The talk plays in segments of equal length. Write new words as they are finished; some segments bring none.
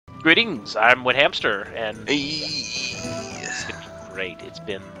Greetings, I'm Wet Hamster, and Hey. it's gonna be great. It's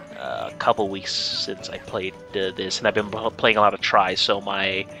been a couple weeks since I played this, and I've been playing a lot of tries, so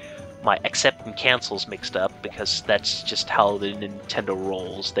my accept and cancels mixed up because that's just how the Nintendo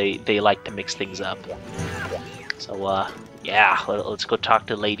rolls. They like to mix things up. So yeah, let's go talk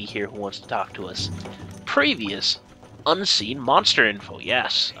to the lady here who wants to talk to us. Previous unseen monster info.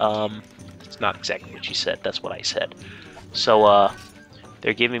 Yes. It's not exactly what she said. That's what I said. So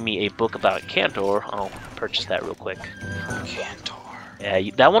they're giving me a book about Akantor. I'll purchase that real quick. Akantor.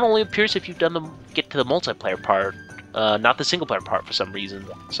 Yeah, that one only appears if you've done get to the multiplayer part, not the single player part for some reason.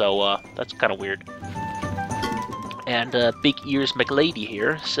 So that's kind of weird. And Big Ears McLady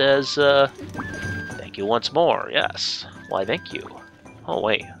here says, "Thank you once more." Yes. Why, thank you. Oh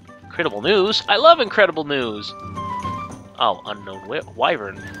wait, incredible news! I love incredible news. Oh, unknown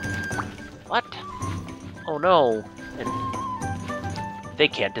wyvern. What? Oh no. And they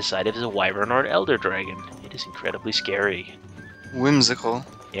can't decide if it's a wyvern or an elder dragon. It is incredibly scary. Whimsical.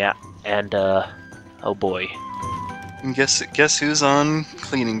 Yeah, and oh boy. And guess who's on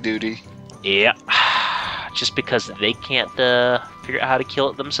cleaning duty? Yeah, just because they can't figure out how to kill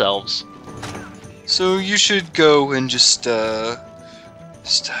it themselves. So you should go and just try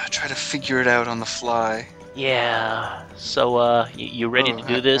to figure it out on the fly. Yeah. So you ready to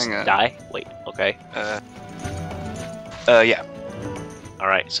do this? Hang on. Die? Wait. Okay. Yeah. All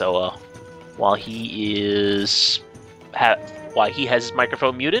right. So while he is while he has his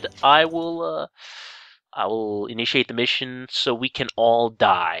microphone muted, I will initiate the mission so we can all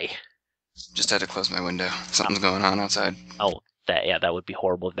die. Just had to close my window. Something's going on outside. Oh, that would be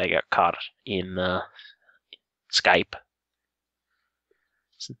horrible if they got caught in Skype.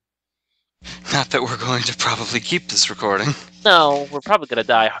 Not that we're going to probably keep this recording. No, we're probably gonna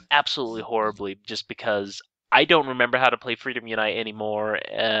die absolutely horribly just because I don't remember how to play Freedom Unite anymore.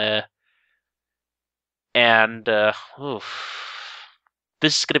 Oof.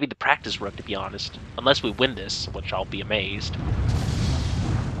 This is gonna be the practice run, to be honest. Unless we win this, which I'll be amazed.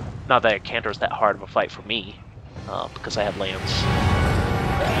 Not that Akantor's that hard of a fight for me, because I have Lance.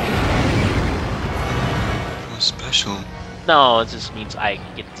 Oh, special. No, it just means I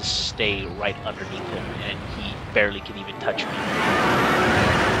get to stay right underneath him, and he barely can even touch me.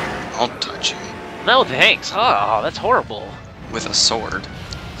 I'll touch you. No, thanks. Oh, that's horrible. With a sword.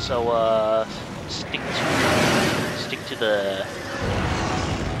 So, stick to the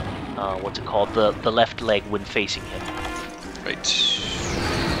what's it called? The left leg when facing him. Right.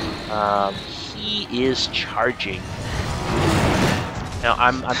 He is charging. Now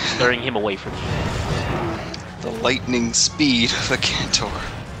I'm stirring him away from you. The lightning speed of Akantor.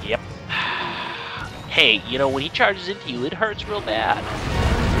 Yep. Hey, you know when he charges into you, it hurts real bad.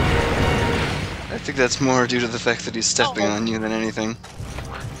 I think that's more due to the fact that he's stepping on you than anything.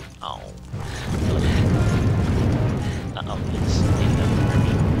 Oh. It's maybe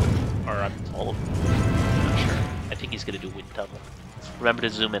or all of them. I'm not sure. I think he's gonna do wind tunnel. Remember to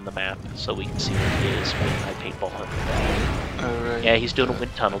zoom in the map so we can see what it is when I paintball him. Alright. Yeah, he's doing a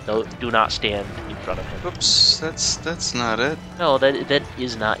wind tunnel. Do not stand in front of him. Oops, that's not it. No, that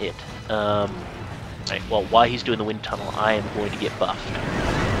is not it. Right, well, while he's doing the wind tunnel, I am going to get buffed.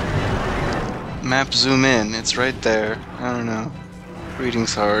 Map zoom in, it's right there. I don't know.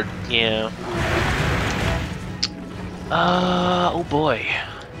 Reading's hard. Yeah. Oh boy.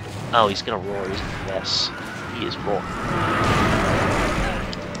 Oh, he's gonna roar, isn't he? Yes, he is roaring.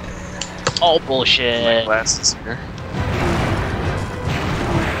 Oh, bullshit. My glasses here.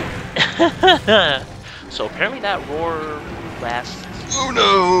 So apparently that roar lasts. Oh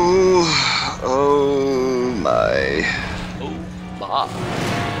no! Oh my. Oh my.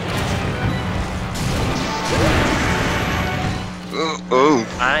 Oh.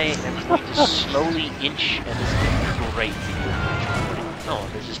 I am going to slowly inch, and this is great. Oh,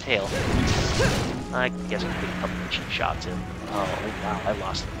 there's his tail. I guess I can get a couple of cheap shots in. Oh wow, I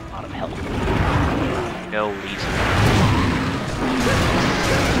lost a lot of health. No reason.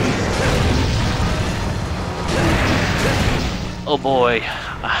 Oh boy,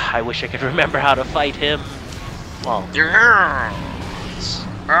 I wish I could remember how to fight him. Well,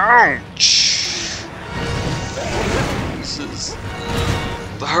 Ouch! This is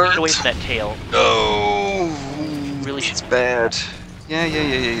the hurt. get away from that tail. No! Really It's bad. Yeah.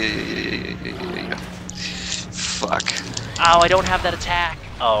 Fuck. Oh, I don't have that attack.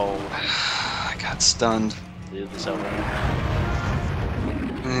 Oh, I got stunned. do this over. Well,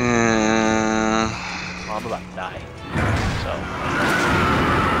 I'm about to die. So,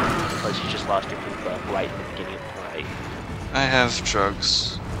 unless you just lost your move right in the beginning of the fight. I have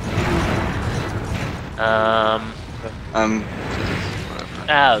drugs. Um, Whatever.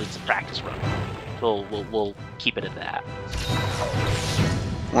 It's a practice run. We'll keep it at that.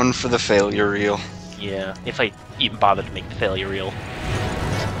 One for the failure reel. Yeah, if I even bother to make the failure reel.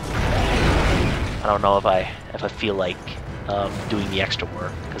 I don't know if I feel like doing the extra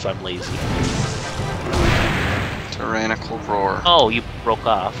work because I'm lazy. Tyrannical roar. Oh, you broke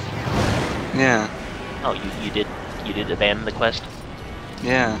off. Yeah. Oh, you did abandon the quest.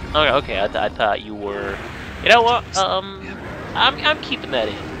 Yeah. Okay. I thought you were. You know what? I'm keeping that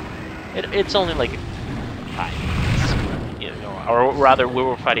in. It's only like 5 minutes, you know, or rather, we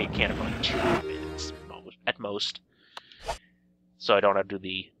were fighting a can of like 2 minutes at most. So I don't have to do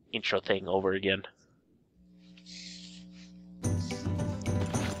the intro thing over again.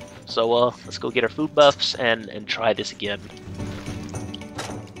 So let's go get our food buffs and try this again.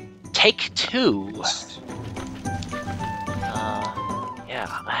 Take 2. Yeah,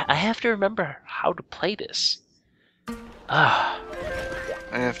 I have to remember how to play this. I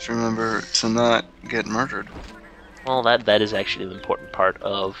have to remember to not get murdered. Well, that is actually the important part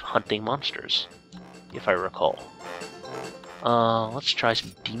of hunting monsters, if I recall. Let's try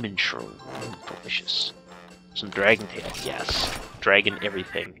some demon shroom. Delicious. Some dragon tail, yes. Dragon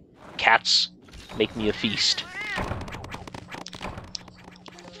everything. Cats, make me a feast.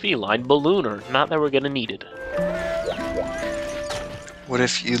 Feline ballooner, not that we're gonna need it. What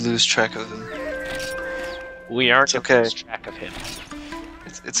if you lose track of him? We aren't gonna lose track of him.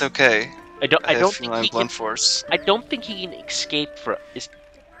 It's okay. I don't think he blunt can, force. I don't think he can escape.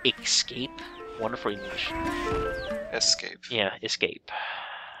 Wonderful English. Escape. Yeah, escape.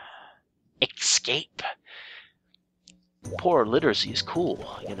 Escape. Poor literacy is cool,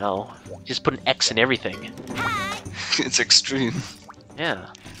 you know. Just put an X in everything. It's extreme.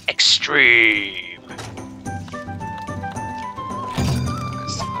 Yeah. Extreme.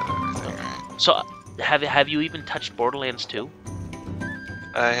 So, have you even touched Borderlands 2?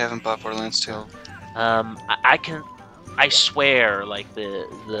 I haven't bought Borderlands 2. I swear, like the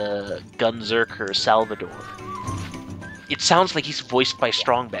Gunzerker Salvador. It sounds like he's voiced by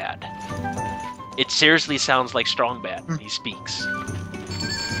Strongbad. It seriously sounds like Strongbad when he speaks.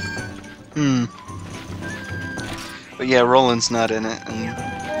 But yeah, Roland's not in it, and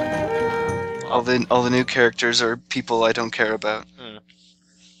all the new characters are people I don't care about.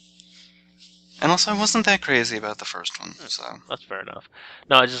 And also, I wasn't that crazy about the first one, so that's fair enough.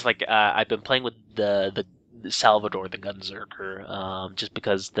 No, it's just like I've been playing with the Salvador, the Gunzerker, just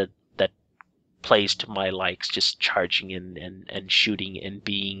because that plays to my likes, just charging and shooting and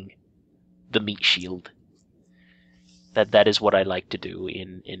being the meat shield. That is what I like to do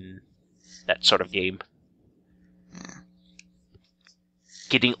in that sort of game. Yeah.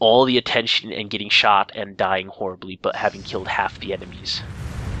 Getting all the attention and getting shot and dying horribly, but having killed half the enemies.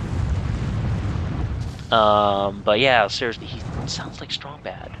 But yeah, seriously, he sounds like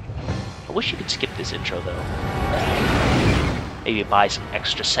Strongbad. I wish you could skip this intro, though. Maybe buy some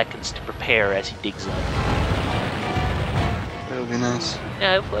extra seconds to prepare as he digs up. That would be nice.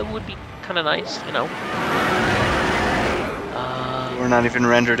 Yeah, it would be kind of nice, you know. We're not even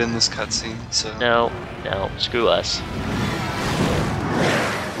rendered in this cutscene, so... No, screw us.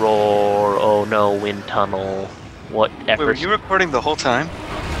 Roar, oh no, wind tunnel, whatever. Wait, were you recording the whole time?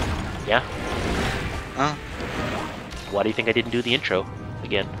 Yeah. Oh. Why do you think I didn't do the intro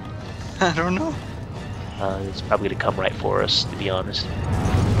again? I don't know. It's probably gonna come right for us, to be honest.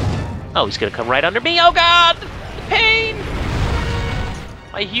 Oh, he's gonna come right under me! Oh god! The pain!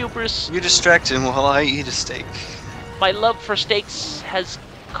 My hubris! You distract him while I eat a steak. My love for steaks has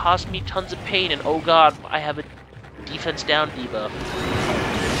caused me tons of pain, and oh god, I have a defense down debuff.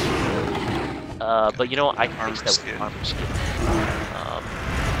 But you know what? I can fix that with armor skin.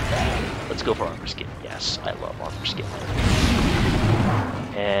 Let's go for armor skin. Yes, I love armor skin.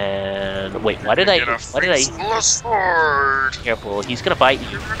 And wait, why did I? Sword. Careful, he's gonna bite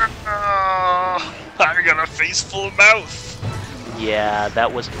you. I got a face full of mouth. Yeah,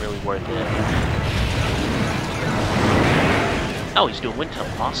 that wasn't really worth it. Oh, he's doing wind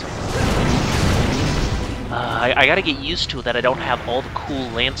tunnel. Awesome. I gotta get used to that. I don't have all the cool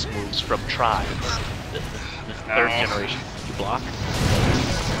lance moves from Tri, the third generation. You block?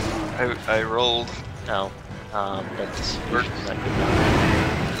 I rolled. No. That's not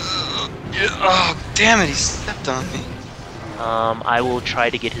good. Oh, damn it! He stepped on me. I will try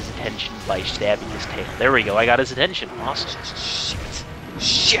to get his attention by stabbing his tail. There we go. I got his attention. Awesome.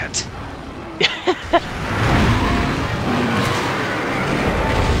 Shit.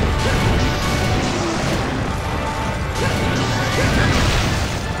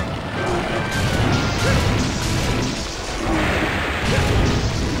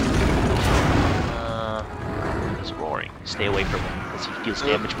 He's roaring. Stay away from him because he feels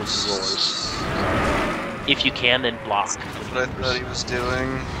damage will be yours. If you can, then block. What I thought he was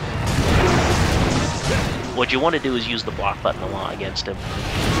doing. What you want to do is use the block button a lot against him.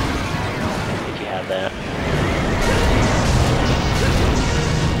 If you have that.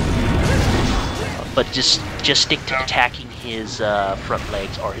 But just stick to attacking his front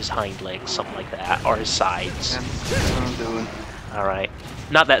legs or his hind legs, something like that, or his sides. Yeah, that's what I'm doing. Alright.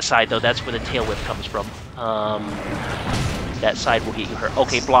 Not that side, though. That's where the tail whip comes from. That side will get you hurt.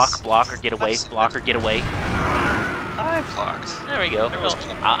 Okay, block, or get away. Block or get away. I blocked. There we go. Well,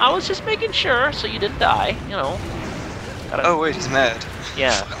 I was just making sure so you didn't die, you know. Oh, wait, he's mad.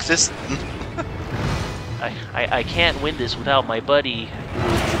 Yeah. Fuck this. I can't win this without my buddy...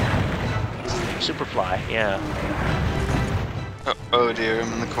 Superfly, yeah. Oh dear,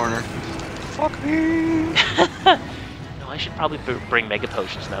 I'm in the corner. Fuck me! No, I should probably bring Mega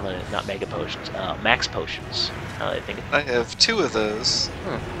Potions, not Mega Potions, Max Potions. I think I have 2 of those.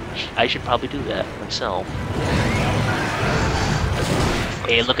 I should probably do that myself.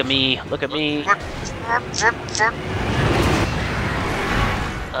 Hey, look at me, look at me!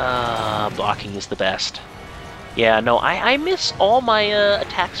 Blocking is the best. Yeah, no, I miss all my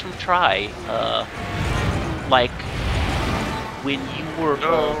attacks from Try. Like, when you were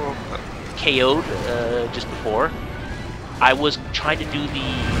KO'd just before, I was trying to do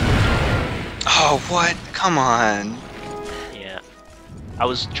the... Oh, what? Come on. Yeah. I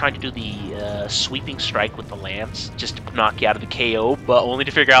was trying to do the sweeping strike with the lance, just to knock you out of the KO, but only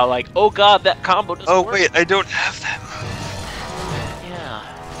to figure out, like, oh god, that combo doesn't work. Wait, I don't have that move.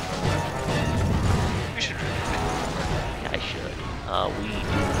 We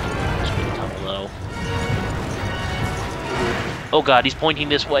just put the tunnel low. Oh god, he's pointing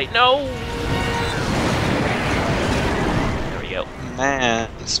this way. No! There we go. Man,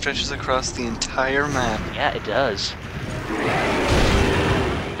 it stretches across the entire map. Yeah, it does.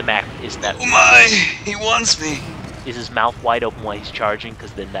 The map is that. Oh my! He wants me! Is his mouth wide open while he's charging?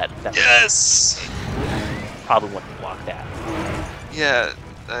 Because then that yes! Probably want to block that. Yeah,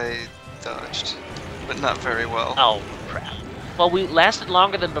 I dodged. But not very well. Oh, crap. Well, we lasted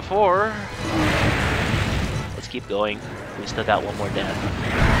longer than before. Let's keep going. We still got one more death.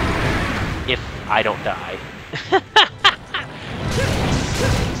 If I don't die.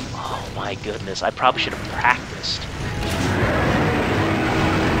 Oh my goodness, I probably should have practiced.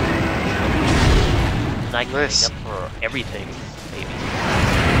 And I can make up for everything, maybe.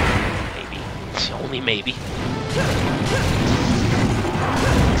 Maybe. It's only maybe.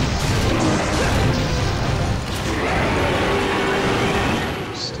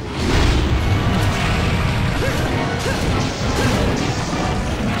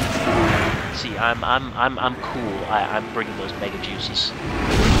 See, I'm cool. I'm bringing those mega juices.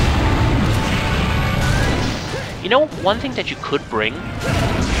 You know, one thing that you could bring.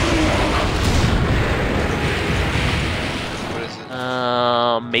 What is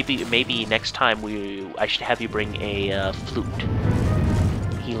it? Maybe next time I should have you bring a flute,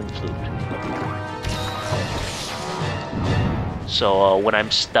 healing flute. So when I'm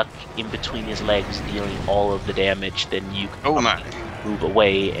stuck in between his legs, dealing all of the damage, then you can move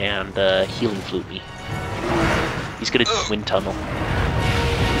away and healing flute me. He's gonna do wind tunnel.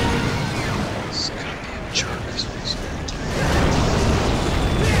 He's gonna be a jerk.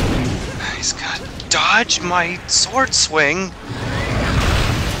 He's got dodge my sword swing.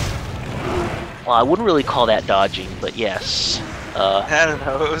 Well, I wouldn't really call that dodging, but yes. I don't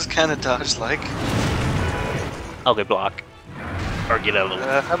know. It was kind of dodge-like. Okay, block. Or get out of the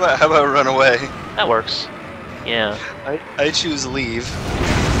way. How about run away? That works. Yeah. I choose leave.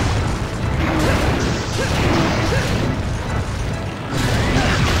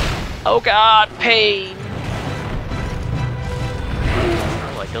 Oh god, pain!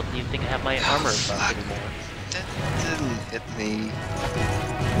 Oh, I don't even think I have my armor buff anymore. That didn't hit me.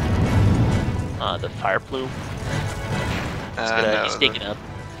 The fire plume. He's taking up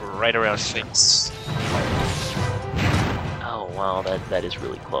right around his face. Oh wow, that is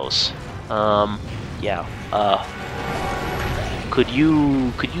really close. Yeah. Could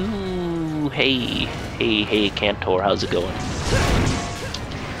you? Hey, Akantor, how's it going?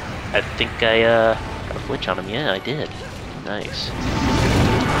 I think I got a flinch on him. Yeah, I did. Nice.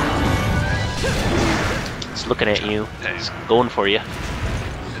 It's looking at you. It's going for you.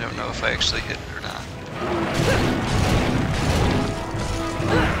 I don't know if I actually hit it or not.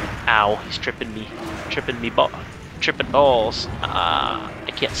 Ow! He's tripping me. Tripping balls.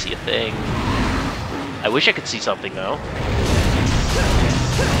 I can't see a thing. I wish I could see something though.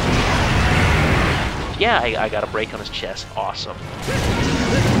 Yeah, I got a break on his chest. Awesome.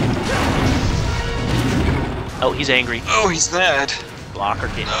 Oh, he's angry. Oh, he's mad. block or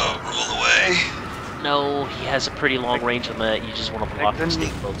can No, roll away. No, he has a pretty long range on that. You just want to block and stay I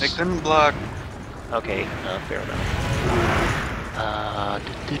close. couldn't block. Okay, fair enough.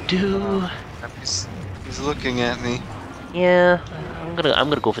 He's looking at me. Yeah, I'm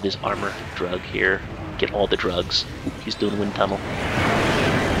gonna go for this armor drug here. Get all the drugs. He's doing wind tunnel.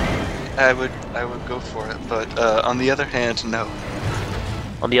 I would go for it, but on the other hand, no.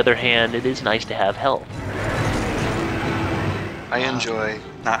 On the other hand, it is nice to have health. I enjoy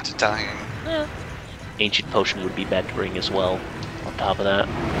not dying. Ancient potion would be bad to bring as well. On top of that.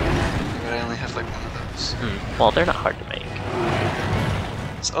 But I only have like one of those. Well, they're not hard to make.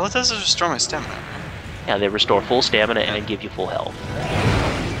 So all it does is restore my stamina. Yeah, they restore full stamina and give you full health.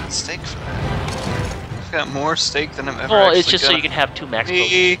 Steak for that. I've got more steak than I'm ever. Well, it's just so you can have 2 max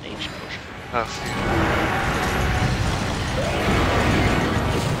potions in ancient potion. Oh,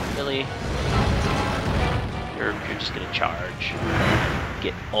 Really? You're just gonna charge.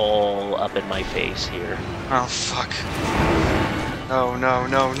 Get all up in my face here. oh fuck. No, no,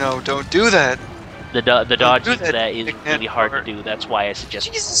 no, no, don't do that! The dodging that. that is really hard to do. That's why I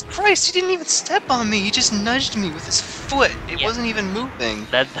suggest. Jesus Christ, he didn't even step on me, he just nudged me with his foot. It wasn't even moving.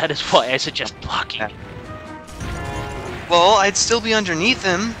 That is why I suggest blocking. Well, I'd still be underneath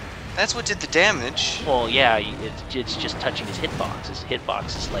him. That's what did the damage. Well, yeah, it's just touching his hitbox. His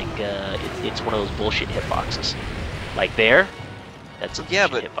hitbox is like it's one of those bullshit hitboxes. Like there, that's a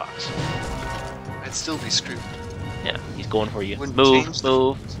bullshit hitbox. I'd still be screwed. Yeah, he's going for you. Wouldn't Move, change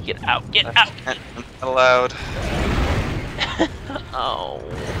move, get out, get out! I'm not allowed. Oh.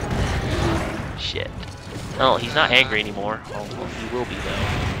 Shit. Oh, he's not angry anymore. Oh, well, he will be, though.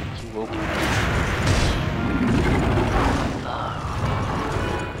 He will be.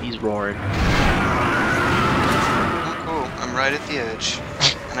 He's roaring. Oh, cool. I'm right at the edge.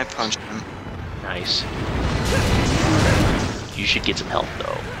 And I punched him. Nice. You should get some help,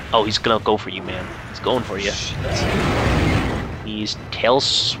 though. Oh, he's gonna go for you, man. He's going for you. Shit. He's tail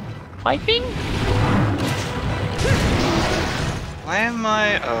swiping? Why am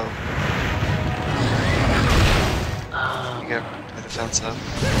I... Oh. You got my defense up.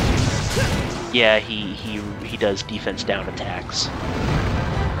 Yeah, he does defense down attacks.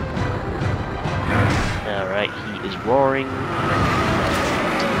 Alright, he is roaring.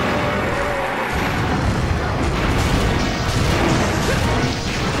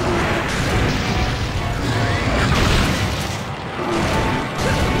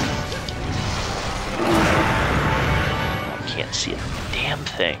 Can't see a damn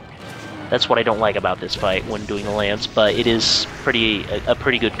thing. That's what I don't like about this fight when doing the lance, but it is a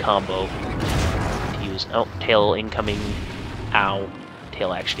pretty good combo to use. Oh, tail incoming. Ow.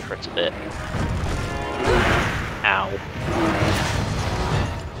 Tail actually hurts a bit. Ow.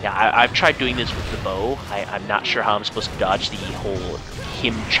 Yeah, I've tried doing this with the bow. I'm not sure how I'm supposed to dodge the whole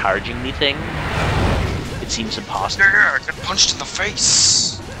him charging me thing. It seems impossible. Yeah, I got punched in the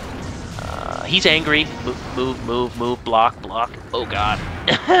face! He's angry. Move, block. Oh god.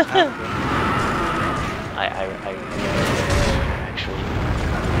 I actually...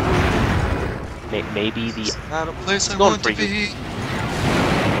 Maybe the... Not a place I going want to for you. be.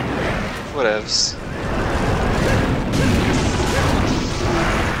 Whatevs.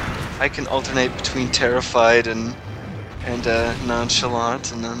 I can alternate between terrified and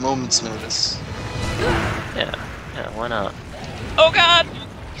nonchalant in a moment's notice. Yeah, why not? Oh god!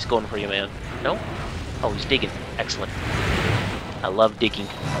 He's going for you, man. No? Oh, he's digging. Excellent. I love digging.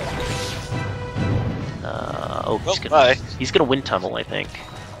 He's gonna wind tunnel, I think.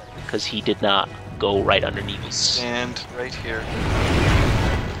 Because he did not go right underneath me. Stand right here.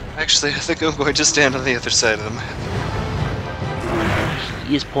 Actually, I think I'm going to stand on the other side of the map.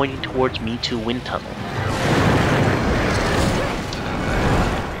 He is pointing towards me to wind tunnel.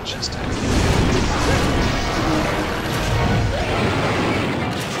 Just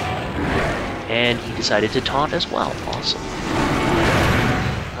And he decided to taunt as well. Awesome.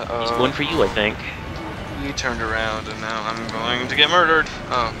 Uh-oh. He's going for you, I think. He turned around and now I'm going to get murdered.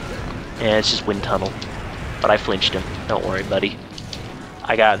 Oh. Yeah, it's just wind tunnel. But I flinched him. Don't worry, buddy.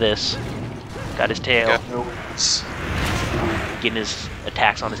 I got this. Got his tail. Got no wings. Getting his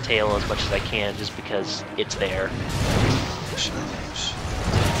attacks on his tail as much as I can, just because it's there.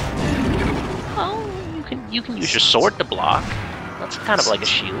 Oh, you can use your sword to block. That's kind of like a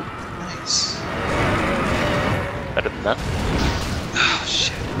shield. Nice. Better than nothing. Oh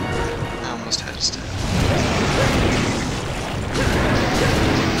shit! I almost had a stab.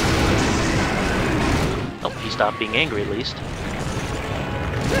 Oh, he stopped being angry at least.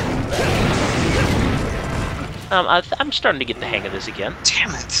 I'm starting to get the hang of this again.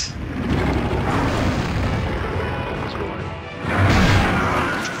 Damn it!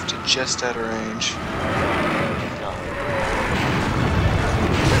 just out of range.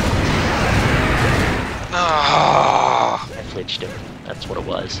 Oh. I flinched him. That's what it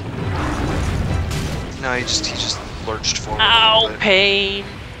was. No, he just lurched forward. Ow, pain!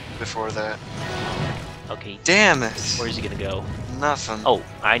 Before that. Okay. Damn it! Where is he gonna go? Nothing. Oh,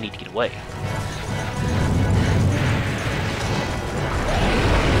 I need to get away.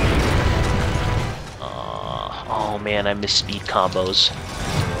 Oh man, I miss speed combos.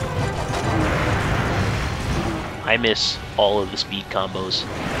 I miss all of the speed combos.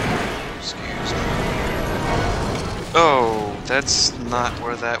 Excuse me. Oh, that's not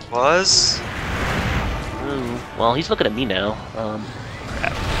where that was. Ooh, well, he's looking at me now.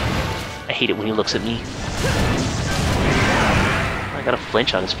 Crap. I hate it when he looks at me. I got a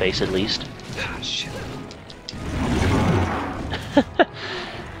flinch on his face at least. Ah, shit.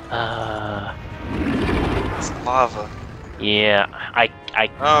 It's lava. Yeah,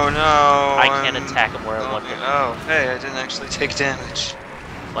 Oh no! I can't attack him where I want him. Oh, hey, I didn't actually take damage.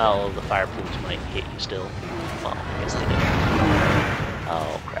 Well, the fire plumes might hit you still. Well, I guess they did.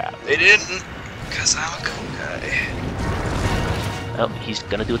 Oh crap. They didn't, because I'm a cool guy. Oh, he's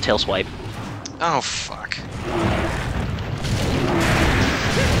gonna do a tail swipe. Oh, fuck.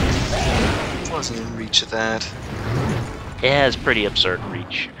 Wasn't in reach of that. It has pretty absurd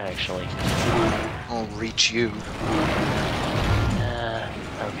reach, actually. I'll reach you.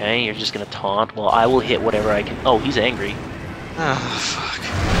 Okay, you're just gonna taunt. Well, I will hit whatever I can. Oh, he's angry. Oh, fuck.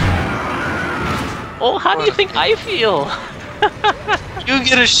 Oh, how do you think I feel? You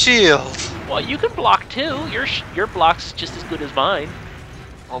get a shield! Well, you can block too. Your block's just as good as mine.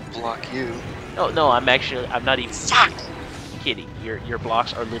 I'll block you. No, I'm not even kidding. Your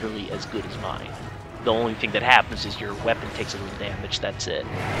blocks are literally as good as mine. The only thing that happens is your weapon takes a little damage, that's it.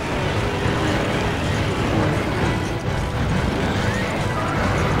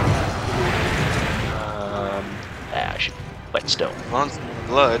 Ash, whetstone. Lots of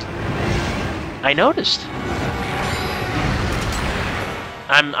blood. I noticed.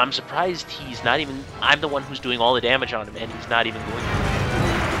 I'm surprised he's not even. I'm the one who's doing all the damage on him, and he's not even going.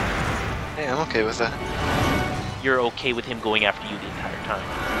 Hey, I'm okay with that. You're okay with him going after you the entire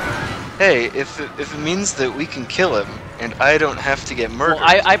time. Hey, if it means that we can kill him, and I don't have to get murdered.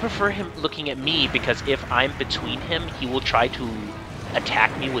 Well, I prefer him looking at me, because if I'm between him, he will try to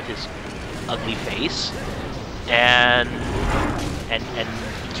attack me with his ugly face, and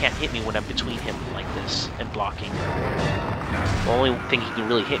he can't hit me when I'm between him like this and blocking. The only thing he can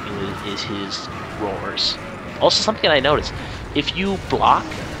really hit me with is his roars. Also, something I noticed: if you block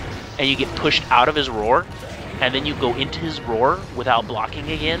and you get pushed out of his roar, and then you go into his roar without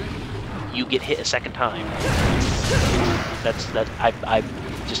blocking again, you get hit a second time. I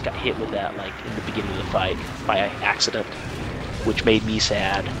just got hit with that like in the beginning of the fight by accident, which made me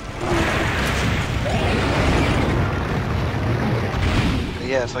sad.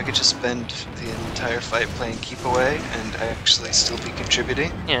 Yeah, if I could just spend the entire fight playing keep away and actually still be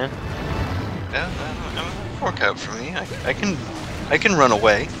contributing. Yeah. Yeah, that would work out for me. I can run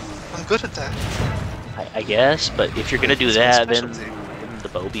away. I'm good at that. I guess, but if you're gonna do that, then specialty. wouldn't the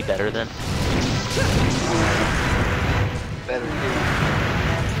bow be better then? Better.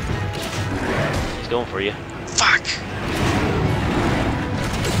 He's going for you. Fuck!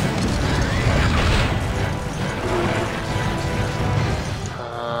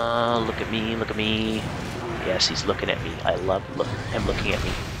 Look at me, look at me. Yes, he's looking at me. I love him looking at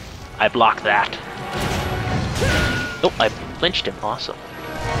me. I blocked that. Oh, I flinched him. Awesome.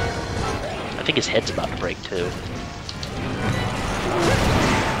 I think his head's about to break too.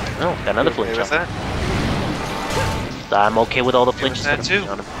 Oh, got another flinch on him. I'm okay with all the flinches that I'm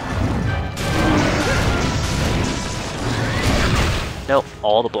on him. No,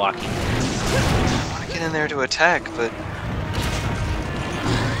 all the blocking. I want to get in there to attack, but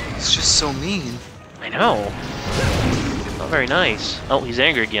he's just so mean. I know. Not very nice. Oh, he's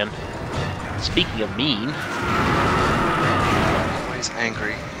angry again. Speaking of mean. Always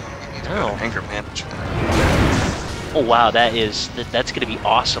angry. You need to Oh. go to anger management. Oh wow, that's gonna be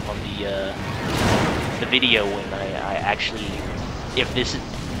awesome on the video when I actually, if this is,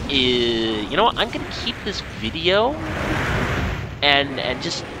 you know what, I'm gonna keep this video and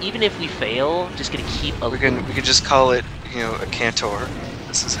just, even if we fail, just gonna keep a. We can just call it, you know, Akantor.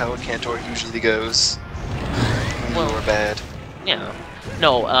 This is how Akantor usually goes. When we're bad. Yeah.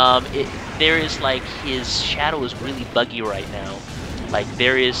 No, there is like, his shadow is really buggy right now. Like,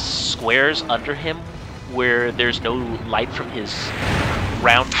 there is squares under him where there's no light from his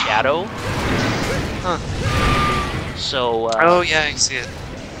round shadow. Huh. So, oh yeah, I see it.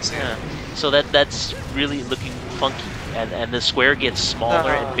 yeah. So that's really looking funky. and the square gets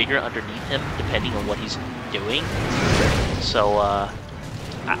smaller and bigger underneath him depending on what he's doing. So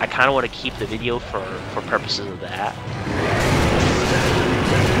I kind of want to keep the video for purposes of that.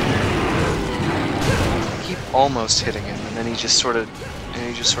 I keep almost hitting him, and then he just sort of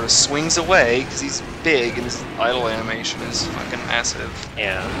swings away because he's big and his idle animation is fucking massive.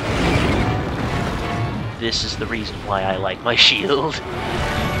 Yeah. This is the reason why I like my shield.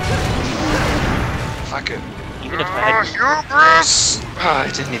 Fuck it. Even if I had... Hubris! I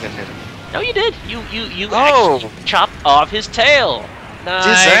didn't even hit him. No, you did. You actually chopped off his tail.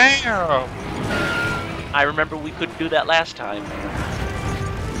 Nice. Damn! I remember we couldn't do that last time.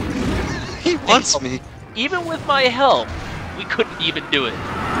 He wants me. Even with my help, we couldn't even do it.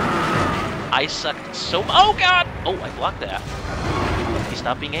 I sucked so. Oh god! Oh, I blocked that. He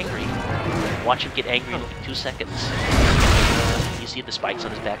stopped being angry. Watch him get angry in like 2 seconds. You see if the spikes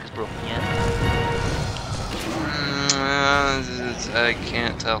on his back is broken yet? I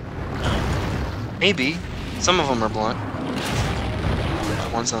can't tell. Maybe. Some of them are blunt.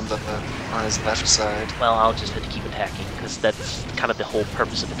 One's on his left side. Well, I'll just have to keep attacking, because that's kind of the whole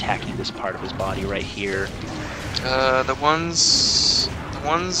purpose of attacking this part of his body right here. The ones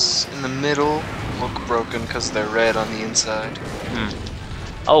in the middle look broken because they're red on the inside.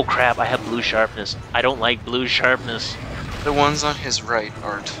 Oh crap, I have blue sharpness. I don't like blue sharpness. The ones on his right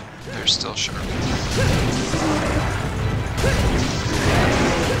aren't. They're still sharp.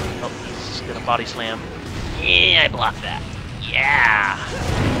 Oh, he's gonna body slam. Yeah, I blocked that. Yeah!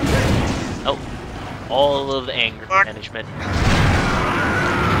 Oh, all of the anger management.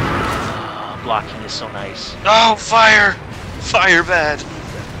 Blocking is so nice. Oh, fire! Fire bad.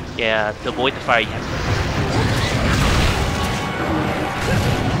 Yeah, to avoid the fire, you have to...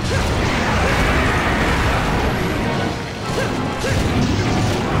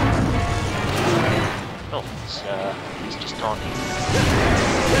 Oh, he's just taunting.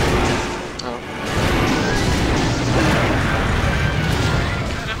 Oh.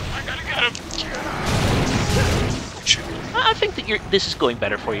 I gotta get him! I think that this is going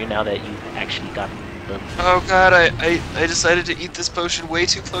better for you now that you've actually gotten them. Oh god, I decided to eat this potion way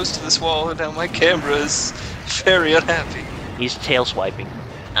too close to this wall, and now my camera is very unhappy. He's tail swiping.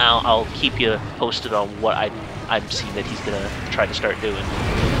 I'll keep you posted on what I'm seeing that he's gonna try to start doing.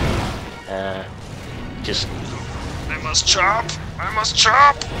 Just... I must chop! I must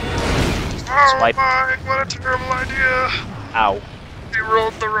chop! Oh Swipe. my, what a terrible idea! Ow. I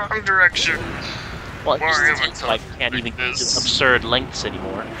rolled the wrong direction. Well, Why just like can't even do absurd lengths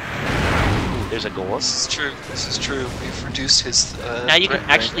anymore. Ooh, there's a goal. This is true. This is true. We've reduced his. Now you can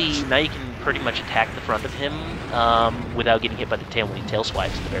actually pretty much attack the front of him without getting hit by the tail when he tail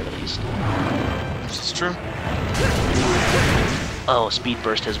swipes at the very least. This is true. Oh, speed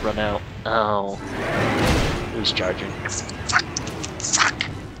burst has run out. Oh, who's charging? Fuck!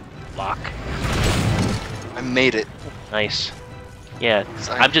 Block. I made it. Nice. Yeah,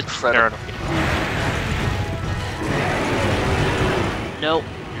 I'm I'm just incredible. No,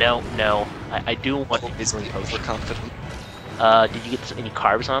 no, no. I do want to Is get me a potion. overconfident. Did you get any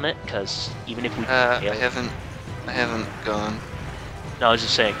carbs on it? Because even if we I fail, haven't gone. no, I was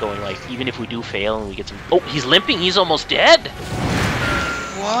just saying, going like, even if we do fail and we get some. Oh, he's limping. He's almost dead.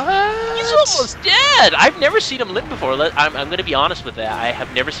 What? He's almost dead. I've never seen him limp before. I'm gonna be honest with that. I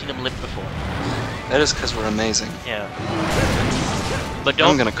have never seen him limp before. That is because we're amazing. Yeah. But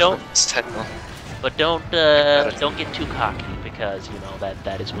I'm gonna cut his tail. But don't get too cocky, because you know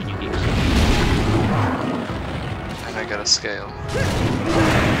that is when you get killed. And I got a scale.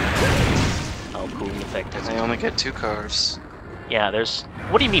 Oh, cooling effect. And I only get 2 carves. Yeah, there's.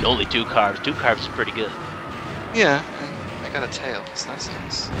 What do you mean only 2 carbs? 2 carbs is pretty good. Yeah, and I got a tail. It's nice.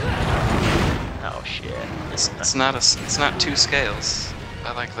 Oh shit. It's not 2 scales.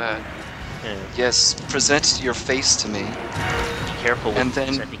 I like that. Yeah. Yes, present your face to me. Be careful with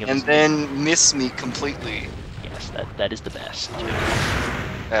presenting him. And then miss me completely. Yes, that is the best.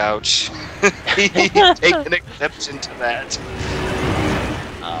 Ouch. Take an exception to that.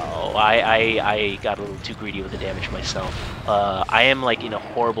 Oh, I got a little too greedy with the damage myself. I am like in a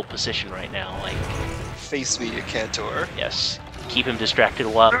horrible position right now. Like, face me, Akantor. yes, keep him distracted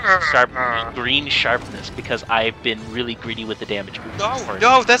while green sharpness, because I've been really greedy with the damage.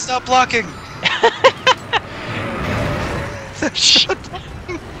 No, that's not blocking.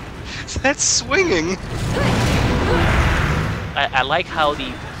 That's swinging. I like how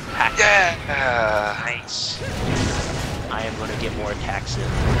the pack. Yeah. Nice. I am going to get more attacks in.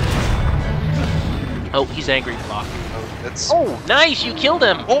 Oh, he's angry. Block. Oh, that's. Oh, nice! You killed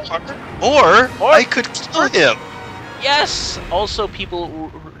him. Or I could kill him. Yes. Also,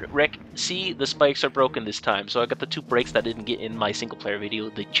 people See, the spikes are broken this time, so I got the 2 breaks that I didn't get in my single-player video,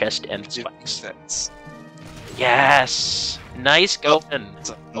 the chest and the spikes. Yes! Nice going!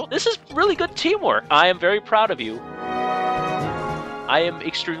 Oh, this is really good teamwork! I am very proud of you. I am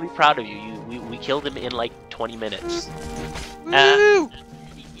extremely proud of you. We killed him in like 20 minutes. Woo!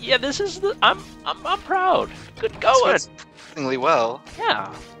 Yeah, this is the... I'm proud. Good going! Surprisingly well.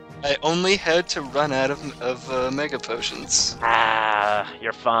 Yeah. I only had to run out of mega potions. Ah,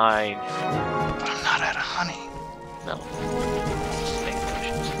 you're fine. But I'm not out of honey. No. Just make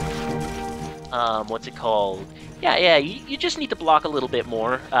potions. What's it called? Yeah, you just need to block a little bit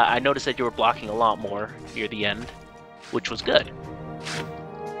more. I noticed that you were blocking a lot more near the end, which was good.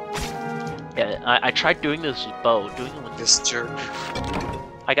 Yeah, I tried doing this with Bo, doing it with this jerk.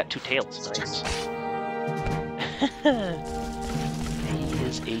 I got 2 tails, nice. He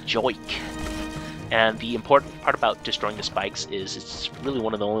is a joik. And the important part about destroying the spikes is it's really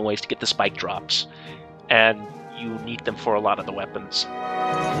one of the only ways to get the spike drops. And you need them for a lot of the weapons.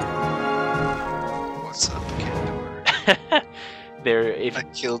 What's up, Akantor? I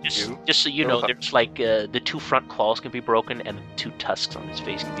killed you. Just so you know, there's like the 2 front claws can be broken and the 2 tusks on his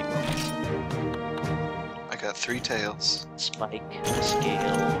face can be broken. I got 3 tails. Spike,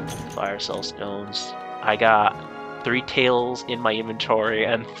 scale, fire cell stones. I got 3 tails in my inventory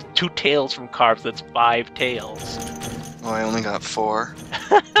and 2 tails from carves. That's 5 tails. Oh, I only got 4.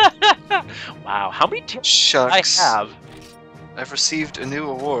 Wow, how many tails Shucks. I have? I've received a new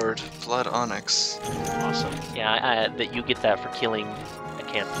award, Blood Onyx. Awesome. Yeah, that you get that for killing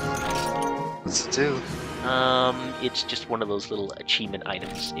Akantor. What's it do? It's just one of those little achievement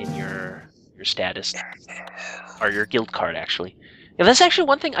items in your status. Or your guild card, actually. Yeah, that's actually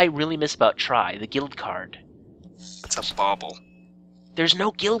one thing I really miss about Tri, the guild card. It's a bauble. There's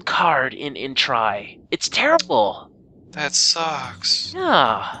no guild card in Tri. It's terrible. That sucks.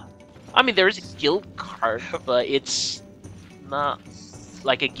 Yeah. I mean, there is a guild card, but it's not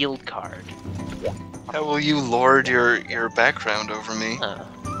like a guild card. How will you lord your background over me?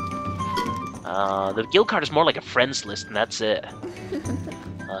 The guild card is more like a friends list, and that's it.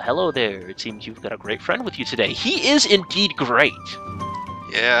 Hello there. It seems you've got a great friend with you today. He is indeed great.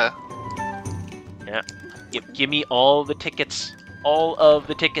 Yeah. Yeah. Give me all the tickets. All of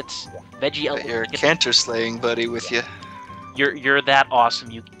the tickets. Veggie Got your Akantor slaying buddy with you. You're that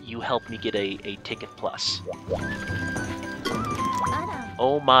awesome. You helped me get a ticket plus.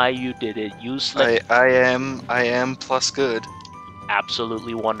 Oh my, you did it. You slayed. I am plus good.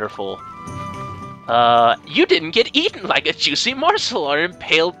 Absolutely wonderful. You didn't get eaten like a juicy morsel or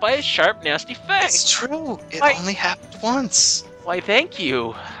impaled by a sharp, nasty fang. It's true. It Why? only happened once. Why, thank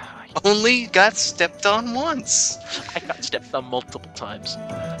you. Only got stepped on once. I got stepped on multiple times.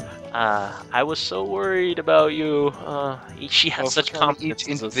 I was so worried about you. She has such confidence each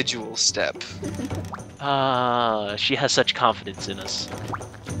in us. individual step. She has such confidence in us.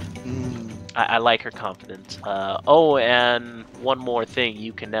 I like her confidence. Oh, and one more thing.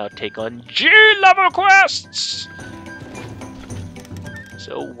 You can now take on G-level quests!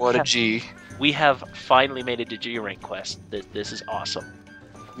 So What a G. We have finally made it to G-rank quest. This is awesome.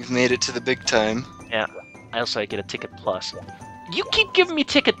 We've made it to the big time. Yeah. I also get a ticket plus. You keep giving me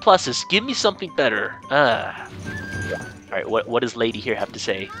ticket pluses. Give me something better. Alright, what does Lady here have to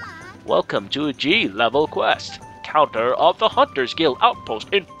say? Welcome to a G-level quest. Counter of the Hunters Guild outpost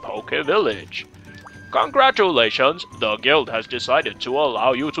in Poke Village. Congratulations, the guild has decided to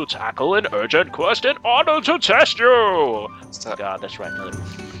allow you to tackle an urgent quest in order to test you! Stop. God, that's right, another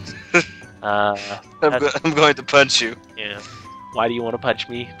I'm going to punch you. Yeah. Why do you want to punch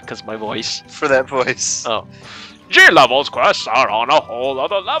me? Because of my voice? For that voice. Oh. G-levels quests are on a whole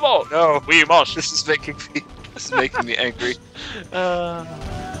other level! No, We must... this is making me angry.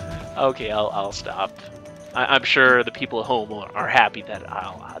 Okay, I'll stop. I'm sure the people at home are happy that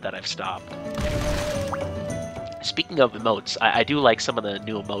I've stopped. Speaking of emotes, I do like some of the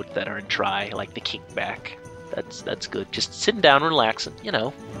new emotes that are in Tri, like the kickback. That's good. Just sitting down, relaxing, you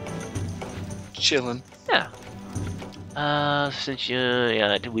know. Chilling. Yeah. Since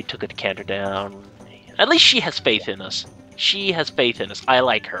we took a Akantor down. At least she has faith in us. She has faith in us. I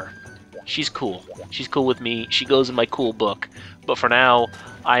like her. She's cool. She's cool with me. She goes in my cool book. But for now,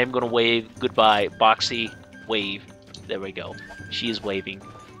 I am gonna wave goodbye. Boxy, wave. There we go. She is waving.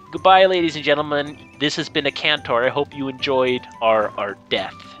 Goodbye, ladies and gentlemen. This has been Akantor. I hope you enjoyed our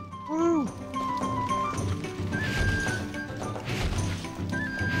death. Woo!